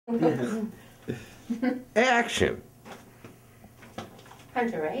Action!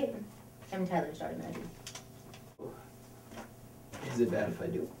 Hunter, right? I'm Tyler's daughter, Maggie. Is it bad if I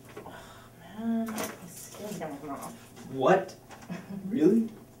do? Oh, man, my skin's gonna come off. What? Really?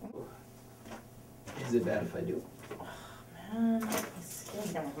 Is it bad if I do? Oh, man, my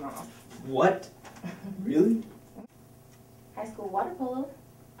skin's gonna come off. What? Really? High school water polo.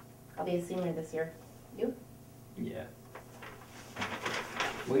 I'll be a senior this year. You? Yeah.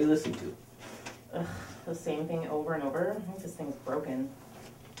 What are you listening to? Ugh, the same thing over and over. I think this thing's broken.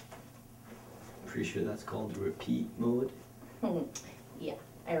 Pretty sure that's called repeat mode. Yeah,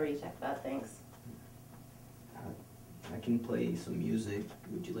 I already checked that, thanks. I can play some music.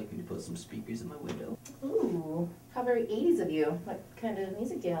 Would you like me to put some speakers in my window? Ooh, how very 80s of you. What kind of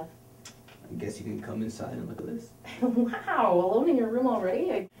music do you have? I guess you can come inside and look at this. Wow, alone in your room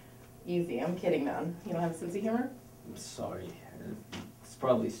already? Easy, I'm kidding, man. You don't have a sense of humor? I'm sorry. It's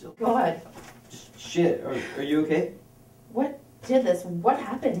probably still... God. Shit, are you okay? What did this? What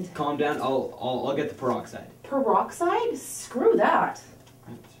happened? Calm down, I'll get the peroxide. Peroxide? Screw that.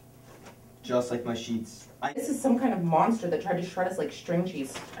 Just like my sheets. This is some kind of monster that tried to shred us like string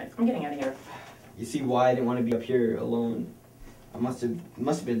cheese. I'm getting out of here. You see why I didn't want to be up here alone? I must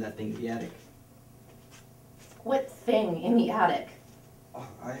have been that thing in the attic. What thing in the attic?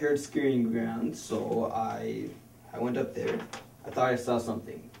 I heard screaming around, so I went up there. I thought I saw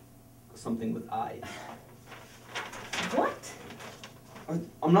something with eyes. What?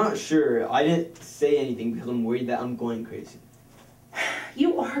 I'm not sure. I didn't say anything because I'm worried that I'm going crazy.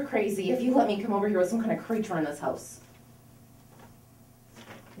 You are crazy if you let me come over here with some kind of creature in this house.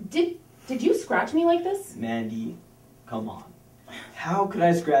 Did you scratch me like this? Mandy, come on. How could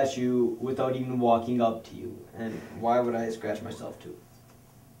I scratch you without even walking up to you? And why would I scratch myself too?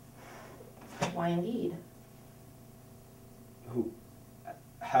 Why indeed?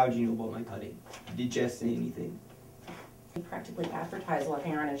 How do you know about my cutting? Did Jess say anything? You practically advertise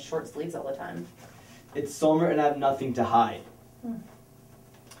walking around in short sleeves all the time. It's summer and I have nothing to hide.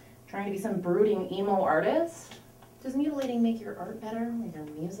 Trying to be some brooding emo artist? Does mutilating make your art better or your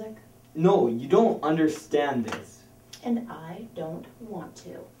music? No, you don't understand this. And I don't want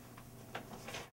to.